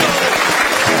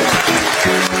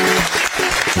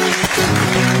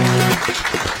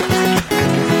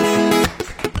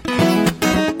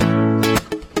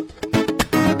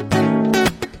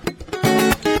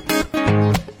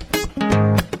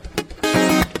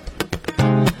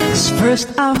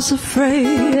 First I was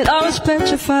afraid, I was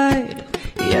petrified,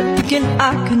 yet thinking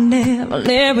I could never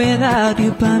live without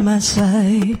you by my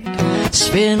side.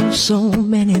 Spent so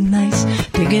many nights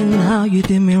thinking how you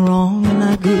did me wrong, and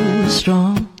I grew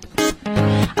strong.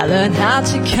 I learned how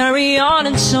to carry on,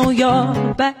 and so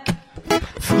you're back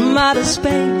from outer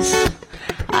space.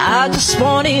 I just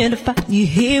wanted to find you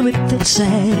here with that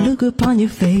sad look upon your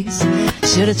face.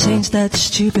 Should've changed that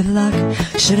stupid lock,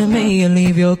 should've made you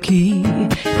leave your key.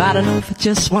 If I'd have known for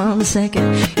just 1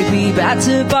 second you'd be back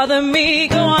to bother me.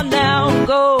 Go on now,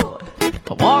 go,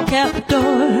 walk out the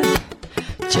door.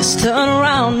 Just turn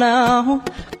around now,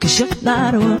 'cause you're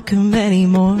not welcome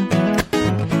anymore.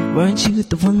 Weren't you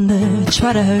the one that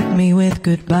tried to hurt me with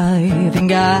goodbye?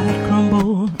 Think I'd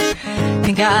crumble,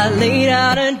 think I'd lay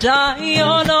down and die.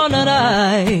 Oh no, not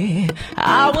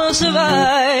I will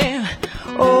survive.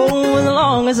 Oh, as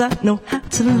long as I know how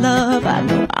to love, I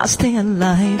know I'll stay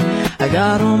alive. I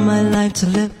got all my life to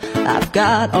live, I've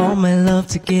got all my love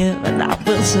to give, and I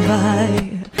will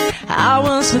survive. I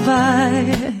will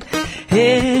survive.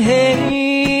 Hey, hey.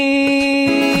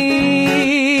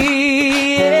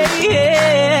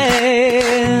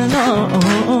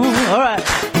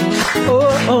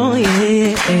 Oh,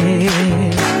 yeah.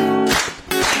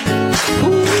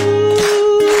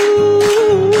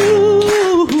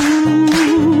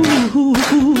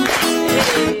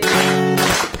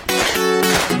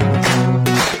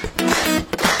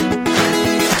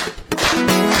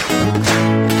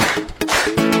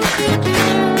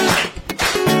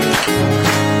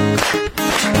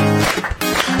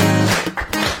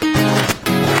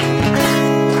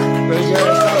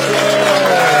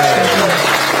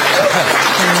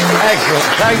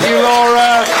 Thank you,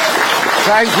 Laura.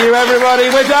 Thank you, everybody.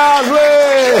 We're done. Woo!